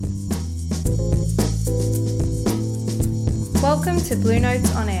Welcome to Blue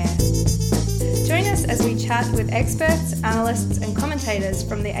Notes on Air. Join us as we chat with experts, analysts and commentators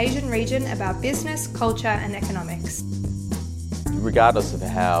from the Asian region about business, culture and economics. Regardless of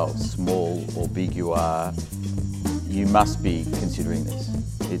how small or big you are, you must be considering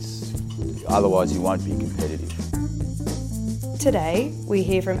this. Otherwise you won't be competitive. Today, we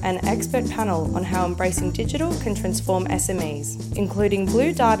hear from an expert panel on how embracing digital can transform SMEs, including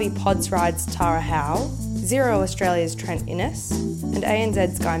Blue Derby Pods Ride's Tara Howe, Xero Australia's Trent Innes, and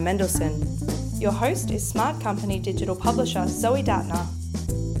ANZ's Guy Mendelson. Your host is Smart Company digital publisher Zoe Datner.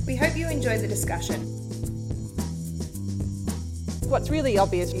 We hope you enjoy the discussion. What's really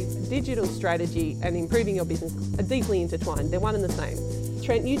obvious is digital strategy and improving your business are deeply intertwined. They're one and the same.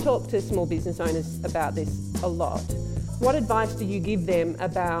 Trent, you talk to small business owners about this a lot. What advice do you give them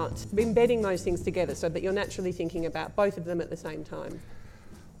about embedding those things together so that you're naturally thinking about both of them at the same time?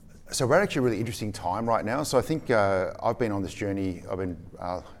 So we're at actually a really interesting time right now. So I think I've been on this journey. I've been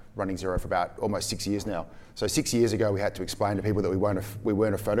running Xero for about almost 6 years now. So 6 years ago, we had to explain to people that we weren't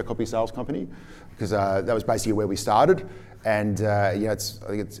a photocopy sales company, because that was basically where we started. And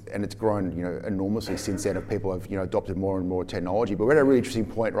it's grown enormously since then. Of people have adopted more and more technology. But we're at a really interesting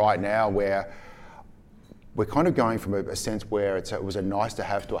point right now where we're kind of going from a sense where it was a nice to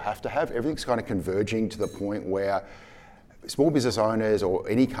have to a have to have. Everything's kind of converging to the point where small business owners or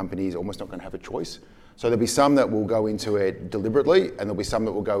any company is almost not going to have a choice. So there'll be some that will go into it deliberately, and there'll be some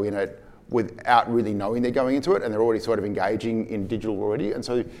that will go in it without really knowing they're going into it, and they're already sort of engaging in digital already. And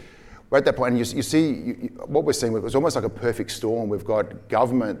so we're at that point, and you see what we're seeing. It's almost like a perfect storm. We've got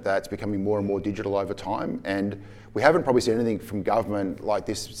government that's becoming more and more digital over time, and we haven't probably seen anything from government like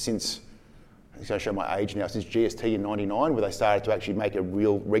this since, I'm going to show my age now, since GST in '99, where they started to actually make a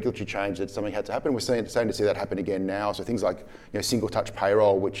real regulatory change that something had to happen. We're starting to see that happen again now. So things like single touch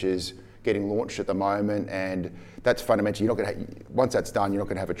payroll, which is getting launched at the moment, and that's fundamentally, you're not going to once that's done, you're not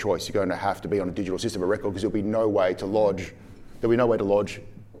going to have a choice. You're going to have to be on a digital system of record, because there'll be no way to lodge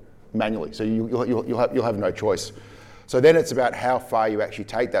manually. So you'll have no choice. So then it's about how far you actually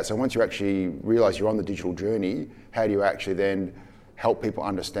take that. So once you actually realise you're on the digital journey, how do you actually then help people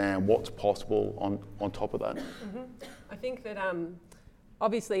understand what's possible on top of that? Mm-hmm. I think that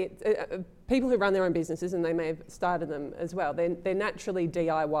obviously people who run their own businesses, and they may have started them as well, they're naturally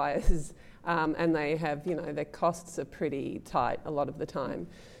DIYers, and they have, their costs are pretty tight a lot of the time.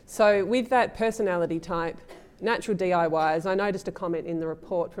 So with that personality type, natural DIYers, I noticed a comment in the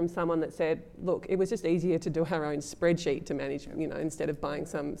report from someone that said, look, it was just easier to do our own spreadsheet to manage, instead of buying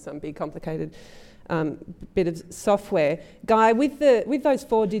some big complicated bit of software. Guy, with those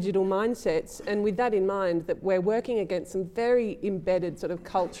 4 digital mindsets, and with that in mind, that we're working against some very embedded sort of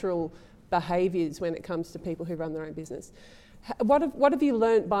cultural behaviours when it comes to people who run their own business. What have you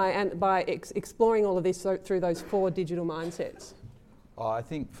learnt by exploring all of this through those 4 digital mindsets? I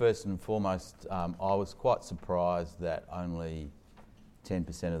think first and foremost, I was quite surprised that only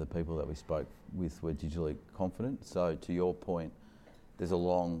 10% of the people that we spoke with were digitally confident. So to your point, there's a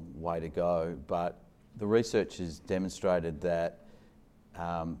long way to go, but the research has demonstrated that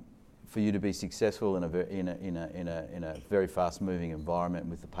for you to be successful in a very fast-moving environment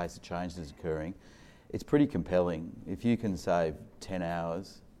with the pace of change that's occurring, it's pretty compelling. If you can save 10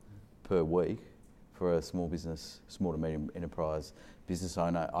 hours per week for a small to medium enterprise business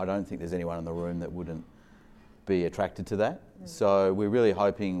owner, I don't think there's anyone in the room that wouldn't be attracted to that. So we're really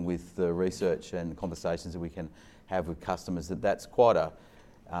hoping with the research and conversations that we can have with customers that's quite a,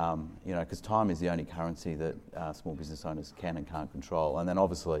 because time is the only currency that small business owners can and can't control. And then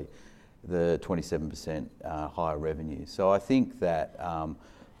obviously the 27% higher revenue. So I think that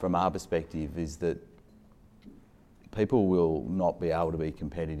from our perspective is that people will not be able to be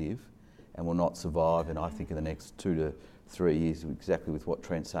competitive and will not survive, and I think in the next 2 to 3 years, exactly with what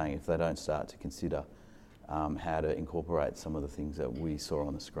Trent's saying, if they don't start to consider how to incorporate some of the things that we saw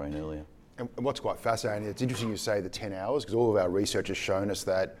on the screen earlier. And what's quite fascinating, it's interesting you say the 10 hours, because all of our research has shown us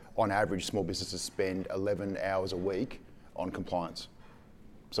that on average small businesses spend 11 hours a week on compliance.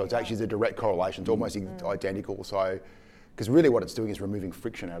 So it's actually the direct correlation, it's almost identical. So, because really what it's doing is removing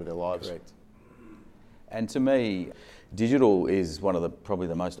friction out of their lives. Correct. And to me, digital is one of probably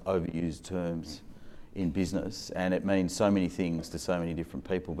the most overused terms in business, and it means so many things to so many different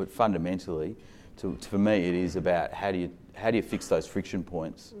people. But fundamentally, for me, it is about how do you fix those friction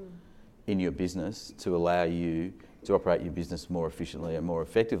points in your business to allow you to operate your business more efficiently and more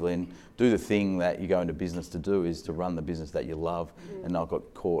effectively, and do the thing that you go into business to do, is to run the business that you love and not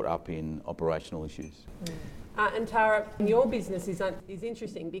get caught up in operational issues. And Tara, your business is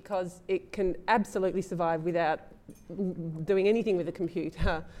interesting because it can absolutely survive without doing anything with a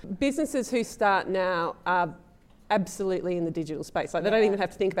computer. Businesses who start now are absolutely in the digital space. Like they don't even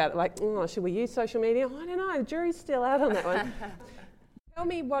have to think about it. Like, oh, should we use social media? I don't know. The jury's still out on that one. Tell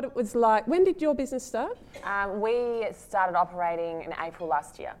me what it was like. When did your business start? We started operating in April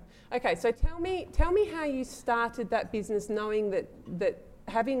last year. Okay, so tell me how you started that business, knowing that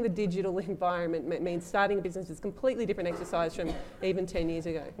having the digital environment means starting a business is a completely different exercise from even 10 years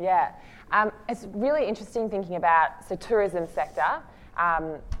ago. Yeah, it's really interesting thinking about the tourism sector,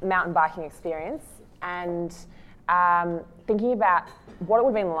 mountain biking experience, and thinking about what it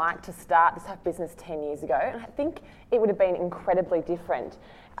would have been like to start this type of business 10 years ago. And I think it would have been incredibly different.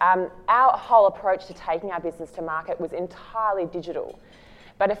 Our whole approach to taking our business to market was entirely digital.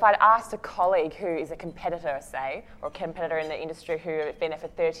 But if I'd asked a colleague who is a competitor, say, or a competitor in the industry who have been there for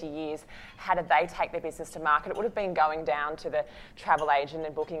 30 years, how did they take their business to market? It would have been going down to the travel agent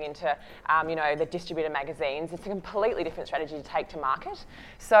and booking into, the distributor magazines. It's a completely different strategy to take to market.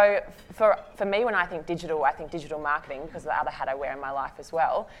 So for me, when I think digital marketing, because of the other hat I wear in my life as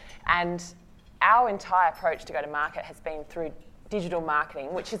well. And our entire approach to go to market has been through digital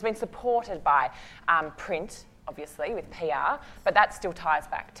marketing, which has been supported by print, obviously, with PR, but that still ties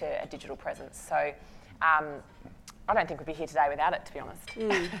back to a digital presence. So I don't think we'd be here today without it, to be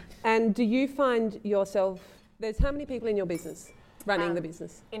honest. And do you find yourself, there's how many people in your business running the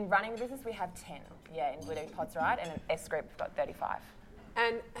business? In running the business, we have 10, in Blue Darby Pods Ride, and in S Group, we've got 35.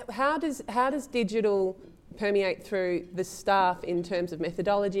 And how does digital permeate through the staff in terms of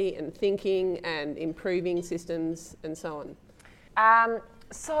methodology and thinking and improving systems and so on?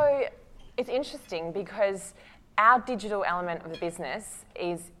 So it's interesting because our digital element of the business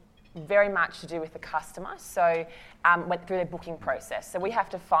is very much to do with the customer. So went through their booking process. So we have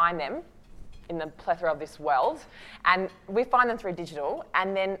to find them in the plethora of this world, and we find them through digital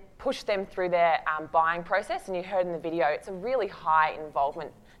and then push them through their buying process. And you heard in the video, it's a really high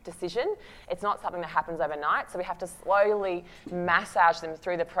involvement decision. It's not something that happens overnight, so we have to slowly massage them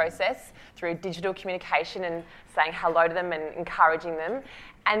through the process, through digital communication and saying hello to them and encouraging them.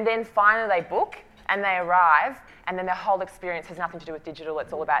 And then finally they book and they arrive, and then their whole experience has nothing to do with digital.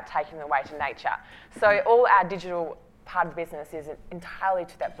 It's all about taking them away to nature. So all our digital part of the business is entirely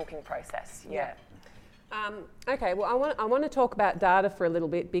to that booking process. Yeah. Okay, well, I want to talk about data for a little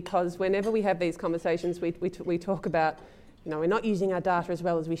bit, because whenever we have these conversations, we talk about, we're not using our data as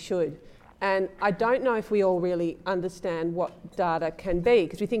well as we should. And I don't know if we all really understand what data can be,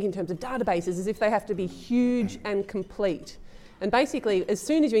 because we think in terms of databases as if they have to be huge and complete. And basically, as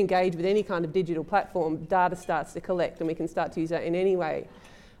soon as you engage with any kind of digital platform, data starts to collect, and we can start to use that in any way.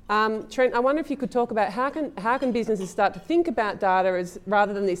 Trent, I wonder if you could talk about how can businesses start to think about data as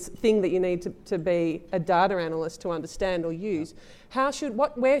rather than this thing that you need to be a data analyst to understand or use.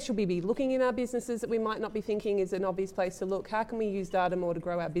 Where should we be looking in our businesses that we might not be thinking is an obvious place to look? How can we use data more to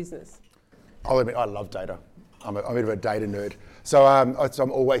grow our business? I'll admit, I love data. I'm a bit of a data nerd. So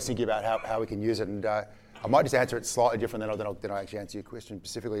I'm always thinking about how we can use it, and I might just answer it slightly different than I actually answer your question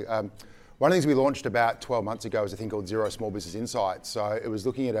specifically. One of the things we launched about 12 months ago is a thing called Xero Small Business Insights. So it was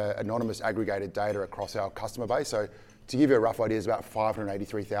looking at anonymous aggregated data across our customer base. So to give you a rough idea, there's about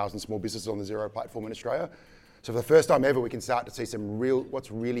 583,000 small businesses on the Xero platform in Australia. So for the first time ever, we can start to see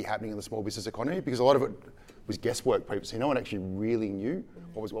what's really happening in the small business economy, because a lot of it was guesswork previously. No one actually really knew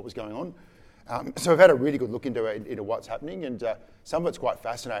what was going on. So we've had a really good look into what's happening, and some of it's quite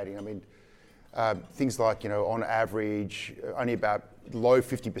fascinating. I mean, things like, on average, only about low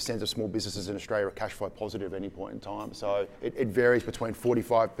 50% of small businesses in Australia are cash flow positive at any point in time. So it varies between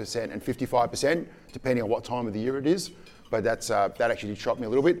 45% and 55%, depending on what time of the year it is. But that actually did shock me a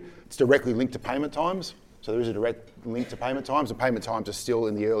little bit. It's directly linked to payment times. So there is a direct link to payment times, and payment times are still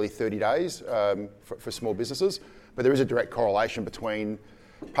in the early 30 days for small businesses. But there is a direct correlation between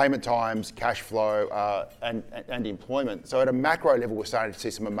payment times, cash flow, and employment. So at a macro level, we're starting to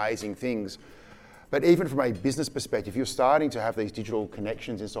see some amazing things. But even from a business perspective, you're starting to have these digital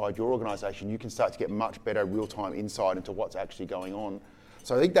connections inside your organisation. You can start to get much better real-time insight into what's actually going on.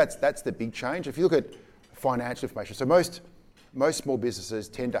 So I think that's the big change. If you look at financial information, so most small businesses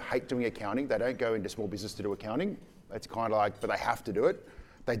tend to hate doing accounting. They don't go into small business to do accounting. It's kind of like, but they have to do it.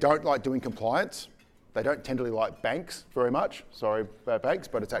 They don't like doing compliance. They don't tend to like banks very much. Sorry about banks,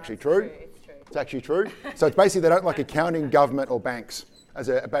 but it's actually true. It's actually true. So it's basically they don't like accounting, government, or banks.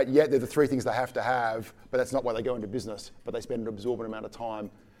 But yet they're the three things they have to have, but that's not why they go into business, but they spend an absorbent amount of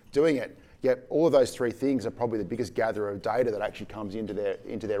time doing it. Yet all of those three things are probably the biggest gatherer of data that actually comes into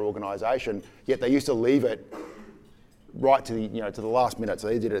their organisation, yet they used to leave it right to the last minute. So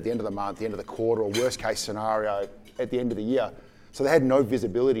they did it at the end of the month, the end of the quarter, or worst case scenario at the end of the year. So they had no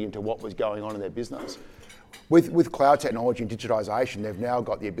visibility into what was going on in their business. With cloud technology and digitisation, they've now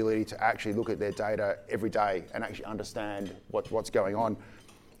got the ability to actually look at their data every day and actually understand what's going on.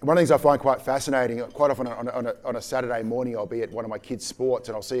 One of the things I find quite fascinating, quite often on a Saturday morning, I'll be at one of my kids' sports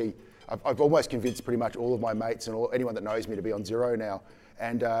and I'll see, I've almost convinced pretty much all of my mates and anyone that knows me to be on Xero now.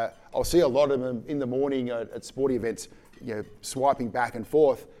 And I'll see a lot of them in the morning at sporting events, swiping back and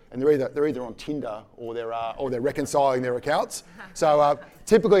forth, and they're either on Tinder or they're reconciling their accounts. So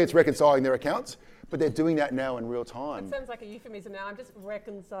typically it's reconciling their accounts, but they're doing that now in real time. It sounds like a euphemism now. I'm just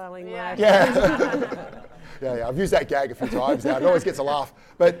reconciling. Yeah. Yeah. I've used that gag a few times now. It always gets a laugh,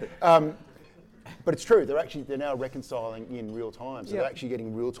 but it's true. They're now reconciling in real time, so they're actually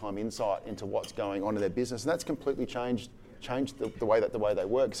getting real time insight into what's going on in their business, and that's completely changed the way they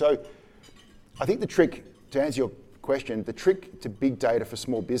work. So I think the trick, to answer your question, the trick to big data for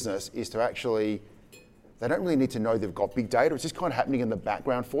small business is to actually, they don't really need to know they've got big data. It's just kind of happening in the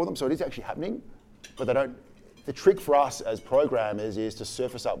background for them. So it is actually happening, but they don't. The trick for us as programmers is to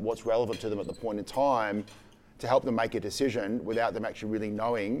surface up what's relevant to them at the point in time to help them make a decision without them actually really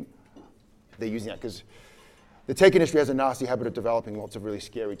knowing they're using that. Because the tech industry has a nasty habit of developing lots of really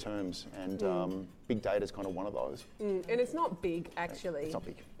scary terms, and big data is kind of one of those. And it's not big, actually. It's not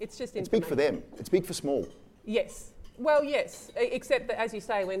big. It's just It's big for them. It's big for small. Yes. Well, yes. Except that, as you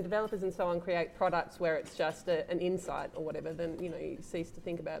say, when developers and so on create products where it's just an insight or whatever, then you cease to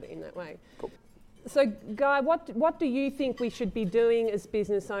think about it in that way. Cool. So, Guy, what do you think we should be doing as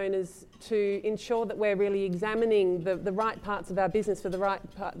business owners to ensure that we're really examining the right parts of our business for the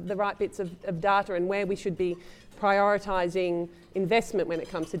right bits of data, and where we should be prioritising investment when it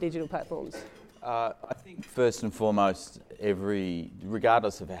comes to digital platforms? I think first and foremost,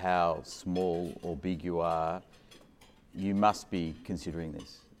 regardless of how small or big you are, you must be considering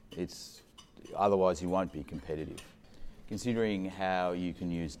this. Otherwise you won't be competitive. Considering how you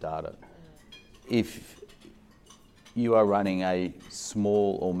can use data. If you are running a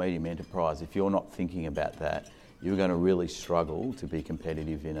small or medium enterprise, if you're not thinking about that, you're going to really struggle to be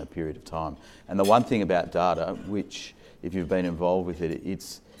competitive in a period of time. And the one thing about data, which if you've been involved with it,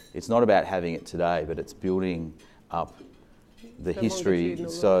 it's not about having it today, but it's building up the history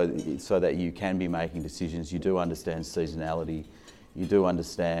so that you can be making decisions. You do understand seasonality, you do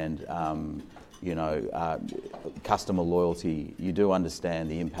understand customer loyalty, you do understand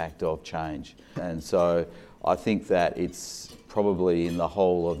the impact of change. And so I think that it's probably in the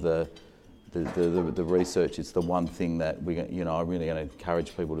whole of the research, it's the one thing that I'm really going to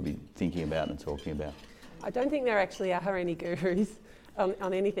encourage people to be thinking about and talking about. I don't think there actually are any gurus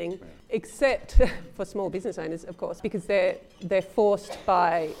on anything, except for small business owners, of course, because they're forced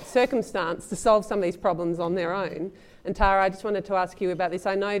by circumstance to solve some of these problems on their own. And Tara, I just wanted to ask you about this.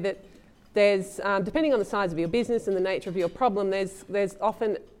 I know that there's, depending on the size of your business and the nature of your problem, there's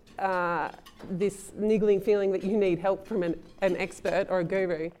often this niggling feeling that you need help from an expert or a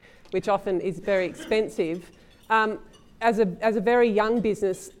guru, which often is very expensive. As a very young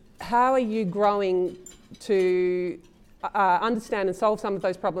business, how are you growing to understand and solve some of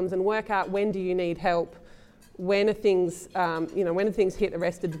those problems and work out when do you need help, when are things hit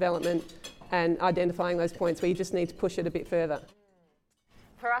arrested development, and identifying those points where you just need to push it a bit further?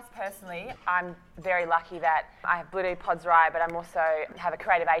 For us personally, I'm very lucky that I have Blue Pods Rye, but I'm also have a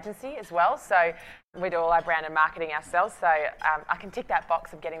creative agency as well. So we do all our brand and marketing ourselves. So I can tick that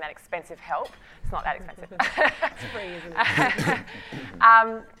box of getting that expensive help. It's not that expensive. It's free, isn't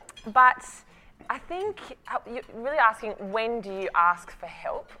it? But I think you're really asking, when do you ask for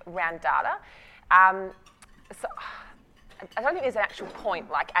help around data? So I don't think there's an actual point,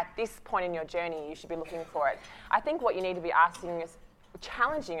 like at this point in your journey, you should be looking for it. I think what you need to be asking is,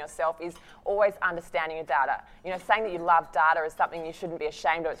 challenging yourself is always understanding your data. Saying that you love data is something you shouldn't be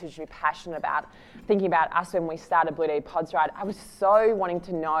ashamed of, it's you should be passionate about. Thinking about us when we started Blue Pods Ride, I was so wanting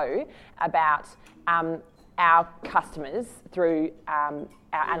to know about our customers through our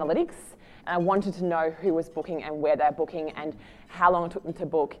analytics. And I wanted to know who was booking and where they're booking and how long it took them to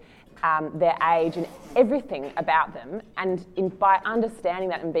book, their age and everything about them. And by understanding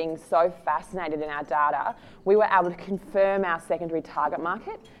that and being so fascinated in our data, we were able to confirm our secondary target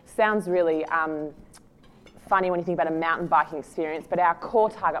market. Sounds really funny when you think about a mountain biking experience, but our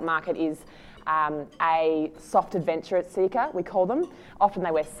core target market is a soft adventure seeker, we call them. Often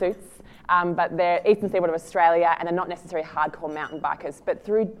they wear suits. But they're eastern seaboard of Australia and they're not necessarily hardcore mountain bikers. But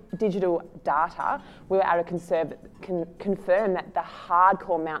through digital data, we were able to confirm that the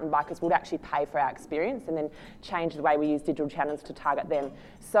hardcore mountain bikers would actually pay for our experience and then change the way we use digital channels to target them.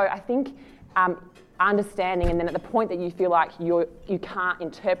 So I think understanding, and then at the point that you feel like you can't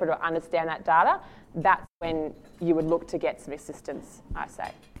interpret or understand that data, that's when you would look to get some assistance, I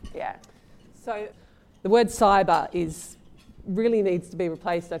say. Yeah. So the word cyber really needs to be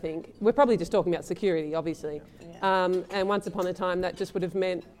replaced, I think. We're probably just talking about security, obviously. And once upon a time, that just would have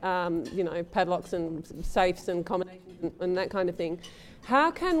meant, padlocks and safes and combinations and that kind of thing.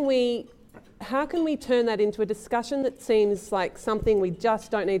 How can we turn that into a discussion that seems like something we just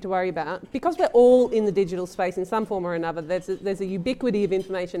don't need to worry about? Because we're all in the digital space in some form or another, there's a ubiquity of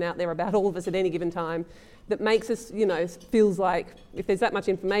information out there about all of us at any given time that makes us, feels like if there's that much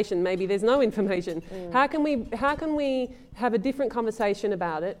information, maybe there's no information. How can we have a different conversation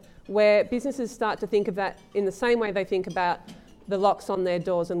about it where businesses start to think of that in the same way they think about the locks on their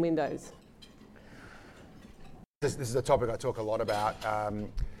doors and windows? This is a topic I talk a lot about.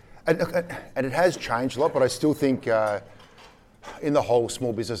 And it has changed a lot, but I still think in the whole,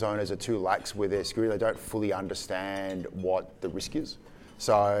 small business owners are too lax with their security. They don't fully understand what the risk is.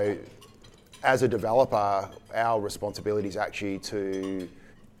 So as a developer, our responsibility is actually to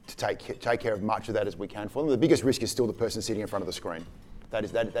take care of much of that as we can for them. The biggest risk is still the person sitting in front of the screen. That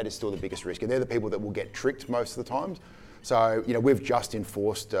is still the biggest risk. And they're the people that will get tricked most of the times. So, we've just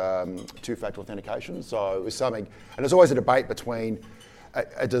enforced two-factor authentication. So it was something, and there's always a debate between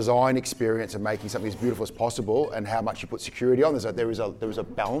a design experience and making something as beautiful as possible and how much you put security on. There is a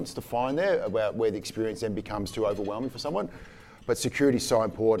balance to find there about where the experience then becomes too overwhelming for someone. But security is so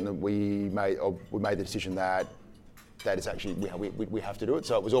important that we made the decision that is actually we have to do it.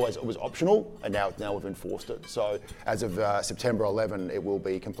 So it was optional, and now we've enforced it. So as of September 11, it will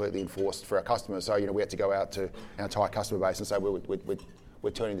be completely enforced for our customers. So we had to go out to our entire customer base and say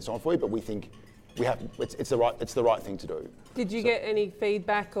we're turning this on for you, but we think it's the right thing to do. Did you get any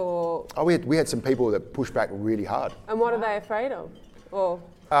feedback or? Oh, we had some people that pushed back really hard. And what are they afraid of? Or?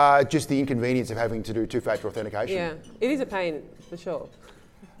 Just the inconvenience of having to do two-factor authentication. Yeah, it is a pain for sure.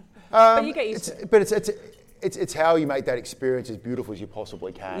 But you get used to it. But it's how you make that experience as beautiful as you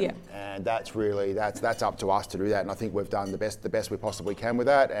possibly can. Yeah. And that's up to us to do that. And I think we've done the best we possibly can with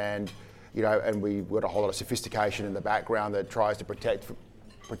that. And and we've got a whole lot of sophistication in the background that tries to protect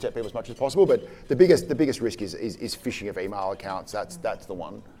people as much as possible. But the biggest risk is phishing of email accounts. That's the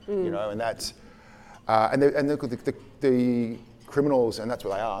one. And that's and the criminals, and that's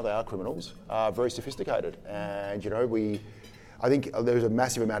what they are criminals, are very sophisticated. And I think there's a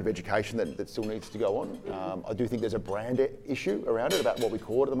massive amount of education that still needs to go on. I do think there's a brand issue around it about what we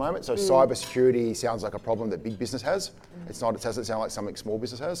call it at the moment. So cyber security sounds like a problem that big business has. It doesn't sound like something small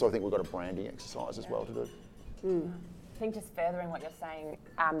business has. So I think we've got a branding exercise as well to do. I think just furthering what you're saying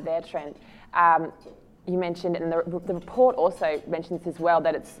there, Trent, you mentioned, and the report also mentions as well,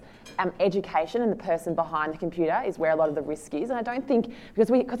 that it's education and the person behind the computer is where a lot of the risk is. And I don't think,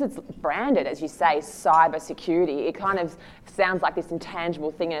 because it's branded, as you say, cyber security, it kind of sounds like this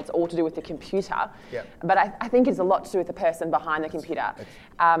intangible thing and it's all to do with the computer. Yep. But I think it's a lot to do with the person behind the computer.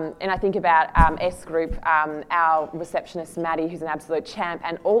 And I think about S Group, our receptionist, Maddie, who's an absolute champ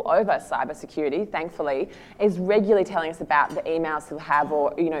and all over cyber security, thankfully, is regularly telling us about the emails he'll have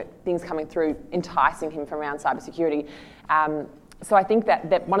or things coming through enticing him from around cyber security. So I think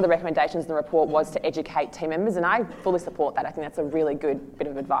that one of the recommendations in the report was to educate team members, and I fully support that. I think that's a really good bit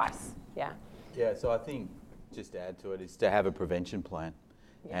of advice. Yeah. Yeah, so I think just to add to it is to have a prevention plan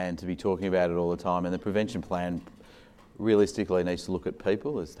and to be talking about it all the time. And the prevention plan realistically needs to look at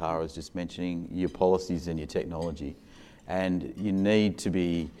people, as Tara was just mentioning, your policies and your technology. And you need to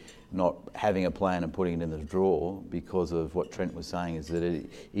be not having a plan and putting it in the drawer, because of what Trent was saying, is that it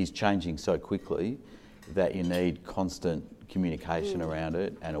is changing so quickly that you need constant communication around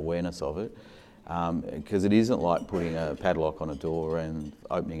it and awareness of it, because it isn't like putting a padlock on a door and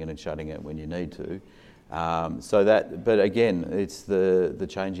opening it and shutting it when you need to. But again, it's the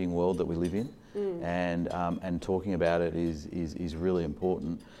changing world that we live in, and talking about it is really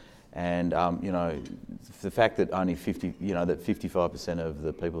important. And the fact that only 55% of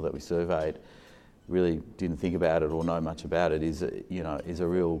the people that we surveyed really didn't think about it or know much about it is a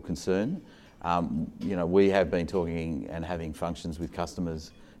real concern. We have been talking and having functions with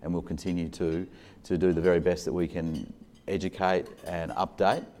customers, and we'll continue to do the very best that we can educate and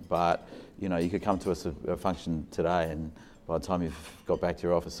update. But you could come to us a function today, and by the time you've got back to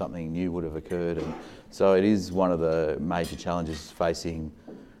your office, something new would have occurred. And so it is one of the major challenges facing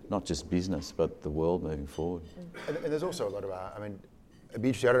not just business but the world moving forward. And there's also a lot of it'd be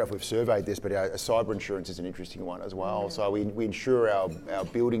interesting, I don't know if we've surveyed this, but our cyber insurance is an interesting one as well. So we insure our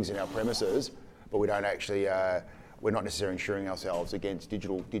buildings and our premises, but we don't actually, we're not necessarily insuring ourselves against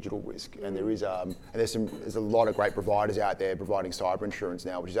digital risk. And there's a lot of great providers out there providing cyber insurance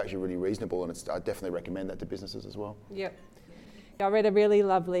now, which is actually really reasonable, and I definitely recommend that to businesses as well. Yep. I read a really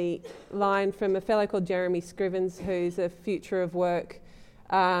lovely line from a fellow called Jeremy Scrivens, who's a future of work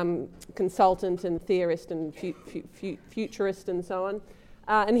consultant and theorist and futurist and so on.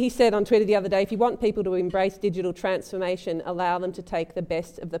 And he said on Twitter the other day, if you want people to embrace digital transformation, allow them to take the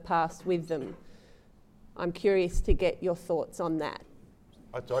best of the past with them. I'm curious to get your thoughts on that.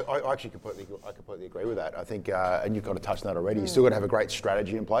 I actually completely agree with that. I think, and you've got to touch on that already, you've still got to have a great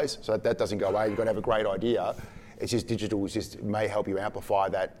strategy in place, so that doesn't go away. You've got to have a great idea. It's just digital may help you amplify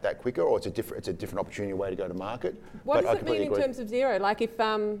that quicker, or it's a different opportunity way to go to market. What does it mean in terms of Xero? Like if,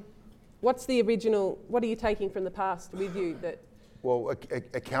 what's the original, what are you taking from the past with you that... Well,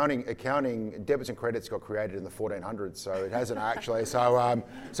 accounting, debits and credits got created in the 1400s, so it hasn't actually. So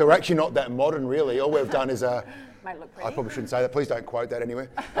we're actually not that modern, really. All we've done is Might look pretty. I probably shouldn't say that. Please don't quote that anyway.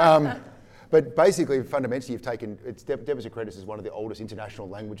 But basically, fundamentally, you've taken debits and credits is one of the oldest international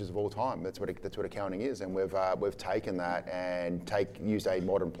languages of all time. That's what accounting is, and we've taken that and used a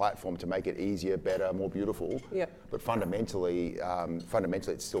modern platform to make it easier, better, more beautiful. Yep. But fundamentally,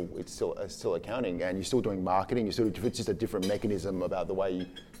 it's still accounting, and you're still doing marketing. It's just a different mechanism about the way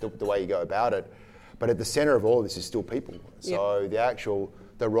you go about it. But at the centre of all of this is still people. So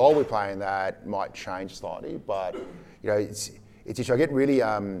the role we play in that might change slightly, but it's I get really.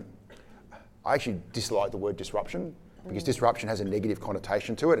 I actually dislike the word disruption because disruption has a negative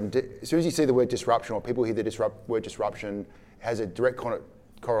connotation to it. And as soon as you see the word disruption, or people hear the word disruption, it has a direct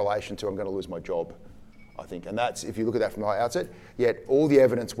correlation to I'm going to lose my job, I think. And that's, if you look at that from the outset, yet all the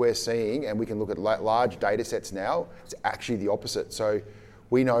evidence we're seeing, and we can look at large data sets now, it's actually the opposite. So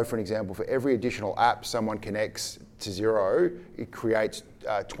we know, for an example, for every additional app someone connects to Xero, it creates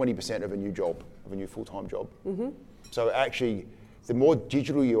 20% of a new job, of a new full-time job. Mm-hmm. So actually, the more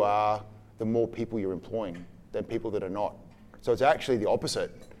digital you are, the more people you're employing than people that are not. So it's actually the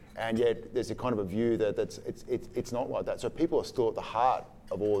opposite, and yet there's a kind of a view that it's not like that. So people are still at the heart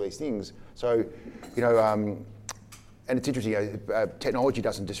of all these things. So, and it's interesting. Technology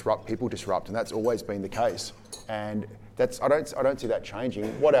doesn't disrupt; people disrupt, and that's always been the case. And I don't see that changing.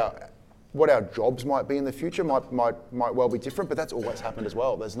 What our jobs might be in the future might well be different, but that's always happened as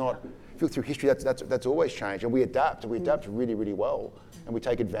well. There's not. If you look through history, that's always changed, and we adapt. We adapt really, really well. And we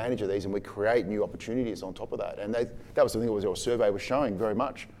take advantage of these, and we create new opportunities on top of that. And that was the thing that your survey was showing very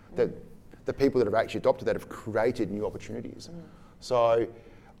much, that the people that have actually adopted that have created new opportunities. So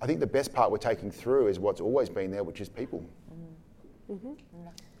I think the best part we're taking through is what's always been there, which is people. Mm-hmm.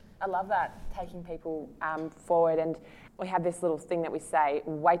 I love that, taking people forward. And we have this little thing that we say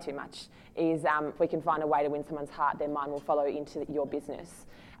way too much, is if we can find a way to win someone's heart, their mind will follow into your business.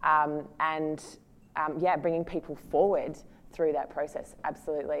 Bringing people forward through that process,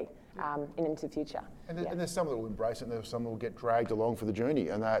 absolutely, and into the future. And there's some that will embrace it, and there's some that will get dragged along for the journey,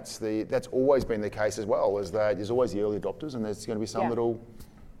 and that's always been the case as well. Is that there's always the early adopters, and there's going to be some that'll,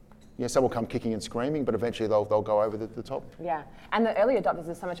 some will come kicking and screaming, but eventually they'll go over the top. Yeah, and the early adopters,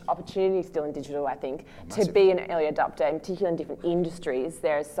 there's so much opportunity still in digital. I think to be an early adopter, in particular in different industries,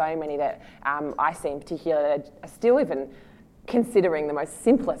 there are so many that I see in particular that are still even considering the most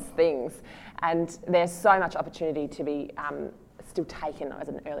simplest things. And there's so much opportunity to be still taken as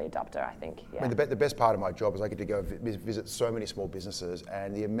an early adopter, I think. Yeah. I mean, the best part of my job is I get to go visit so many small businesses,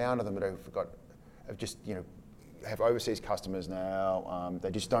 and the amount of them that have overseas customers now. They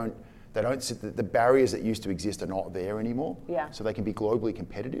don't sit. The barriers that used to exist are not there anymore. Yeah. So they can be globally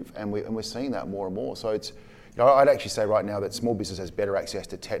competitive, and we're seeing that more and more. So it's. I'd actually say right now that small business has better access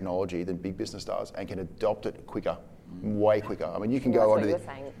to technology than big business does, and can adopt it quicker. Way quicker. I mean, you can go on to the... That's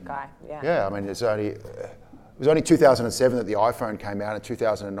what you were saying, Guy. Yeah. Yeah, I mean, it was only 2007 that the iPhone came out. In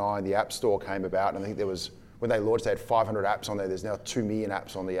 2009, the App Store came about, and I think when they launched, they had 500 apps on there. There's now 2 million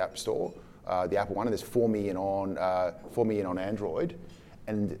apps on the App Store, the Apple one, and there's 4 million on Android.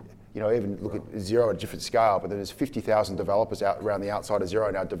 And even look at Xero at a different scale, but there's 50,000 developers out around the outside of Xero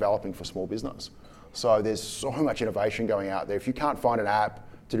now developing for small business. So there's so much innovation going out there. If you can't find an app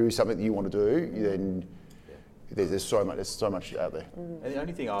to do something that you want to do, then there's so much out there. And the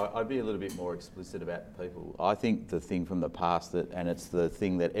only thing I'd be a little bit more explicit about people. I think the thing from the past and it's the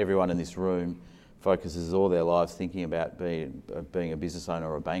thing that everyone in this room focuses all their lives thinking about being a business owner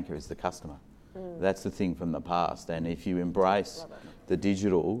or a banker is the customer. That's the thing from the past. And if you embrace the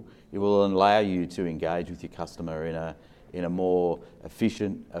digital, it will allow you to engage with your customer in a more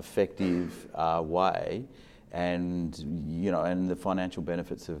efficient, effective way. And the financial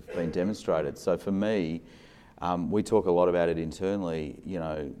benefits have been demonstrated. So for me, we talk a lot about it internally,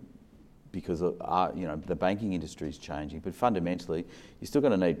 because the banking industry is changing. But fundamentally, you're still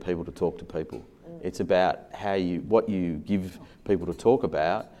going to need people to talk to people. It's about what you give people to talk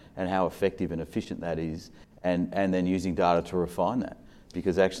about and how effective and efficient that is, and then using data to refine that.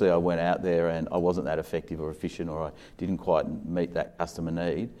 because actually I went out there and I wasn't that effective or efficient, or I didn't quite meet that customer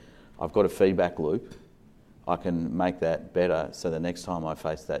need. I've got a feedback loop. I can make that better, so the next time I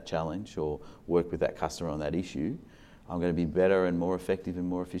face that challenge or work with that customer on that issue, I'm going to be better and more effective and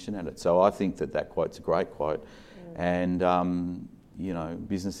more efficient at it. So I think that quote's a great quote. And,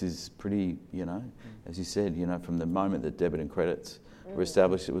 business is pretty, as you said, from the moment that debit and credits were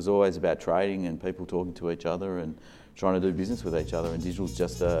established, it was always about trading and people talking to each other and trying to do business with each other. And digital's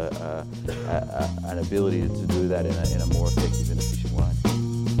just an ability to do that in a more effective and efficient way.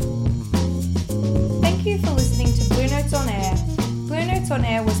 Thank you for listening to Blue Notes on Air. Blue Notes on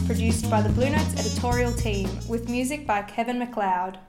Air was produced by the Blue Notes editorial team with music by Kevin MacLeod.